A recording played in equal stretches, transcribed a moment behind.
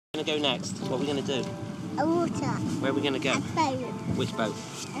going to go next? What are we going to do? A water. Where are we going to go? A boat. Which boat?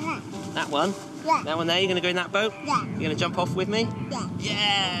 That. That one? Yeah. That one there? You're going to go in that boat? Yeah. You're going to jump off with me? Yeah.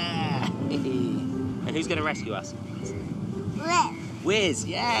 Yeah! And who's going to rescue us? Whizz. Whizz,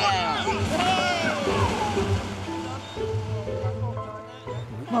 yeah!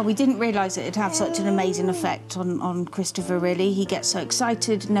 Well, we didn't realise it'd have such an amazing effect on Christopher, really. He gets so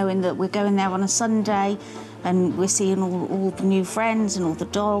excited knowing that we're going there on a Sunday and we're seeing all the new friends and all the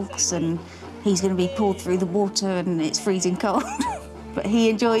dogs, and he's going to be pulled through the water and it's freezing cold. But he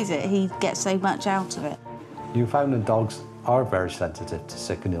enjoys it. He gets so much out of it. Newfoundland dogs are very sensitive to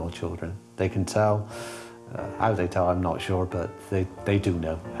sick and ill children. They can tell. How they tell, I'm not sure, but they do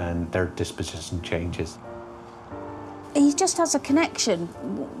know, and their disposition changes. He just has a connection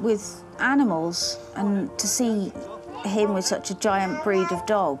with animals, and to see him with such a giant breed of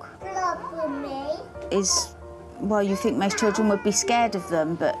dog is, well, you think most children would be scared of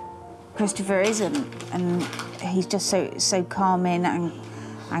them, but Christopher isn't, and he's just so calming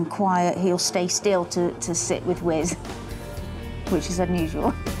and quiet. He'll stay still to sit with Whizz, which is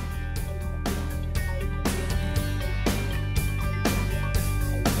unusual.